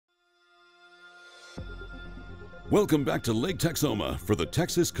Welcome back to Lake Texoma for the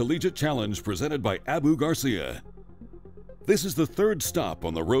Texas Collegiate Challenge presented by Abu Garcia. This is the third stop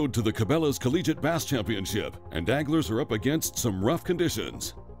on the road to the Cabela's Collegiate Bass Championship, and anglers are up against some rough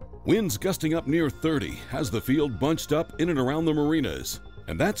conditions. Winds gusting up near 30 has the field bunched up in and around the marinas.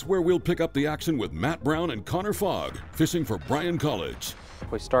 And that's where we'll pick up the action with Matt Brown and Connor Fogg fishing for Bryan College.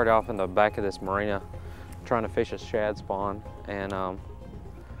 We started off in the back of this marina trying to fish a shad spawn, and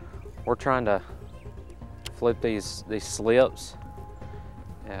we're trying to flip these slips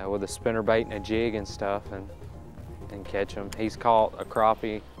with a spinnerbait and a jig and stuff and catch them. He's caught a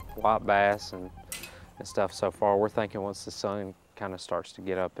crappie, white bass and stuff so far. We're thinking once the sun kind of starts to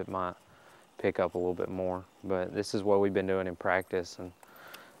get up, it might pick up a little bit more. But this is what we've been doing in practice, and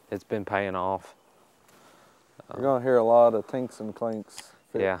it's been paying off. You're gonna hear a lot of tinks and clinks.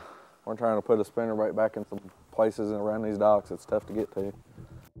 Yeah. We're trying to put a spinnerbait back in some places around these docks. It's tough to get to.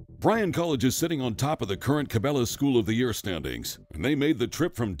 Bryan College is sitting on top of the current Cabela School of the Year standings, and they made the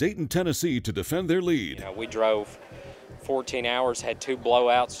trip from Dayton, Tennessee to defend their lead. You know, we drove 14 hours, had 2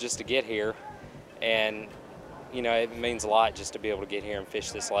 blowouts just to get here, and you know, it means a lot just to be able to get here and fish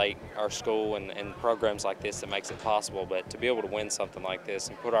this lake. Our school and programs like this that makes it possible, but to be able to win something like this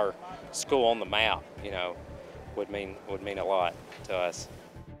and put our school on the map, you know, would mean a lot to us.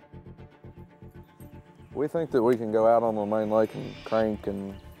 We think that we can go out on the main lake and crank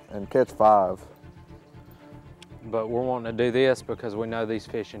and catch 5. But we're wanting to do this because we know these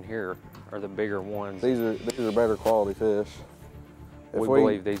fish in here are the bigger ones. These are better quality fish. We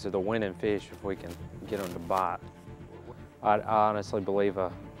believe these are the winning fish if we can get them to bite. I honestly believe a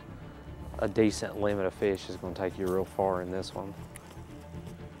decent limit of fish is going to take you real far in this one.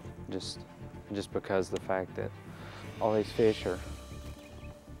 Just because of the fact that all these fish are,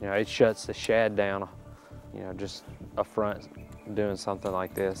 you know, it shuts the shad down, you know, just up front doing something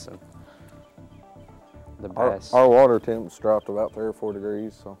like this, and the bass. Our water temps dropped about 3 or 4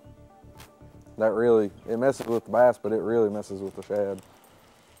 degrees, so that really, it messes with the bass, but it really messes with the shad.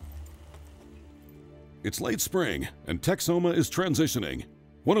 It's late spring, and Texoma is transitioning.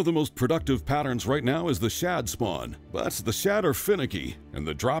 One of the most productive patterns right now is the shad spawn, but the shad are finicky, and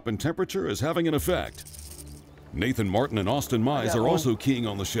the drop in temperature is having an effect. Nathan Martin and Austin Mize are also keying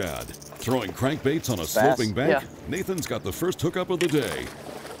on the shad. Throwing crankbaits on a sloping bank, Nathan's got the first hookup of the day. You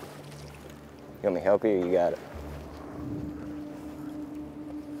want me to help you, or you got it?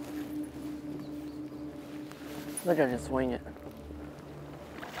 Look, I just swing it.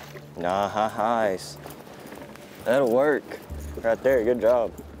 Nice. That'll work. Right there, good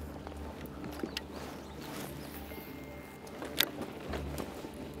job.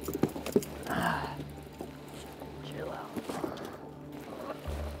 Chill out.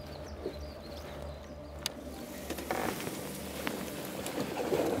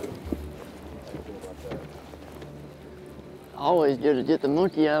 Always good to get the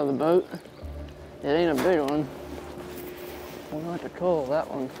monkey out of the boat. It ain't a big one. We'll have to cull that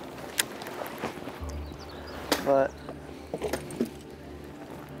one. But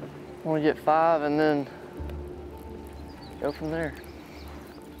I want to get 5 and then go from there.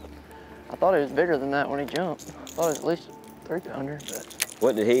 I thought he was bigger than that when he jumped. I thought it was at least 3-pounder, but.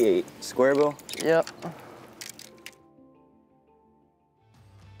 What did he eat? Square bill? Yep.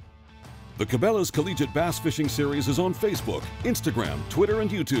 The Cabela's Collegiate Bass Fishing Series is on Facebook, Instagram, Twitter,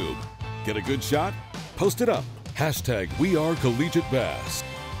 and YouTube. Get a good shot? Post it up. #WeAreCollegiateBass.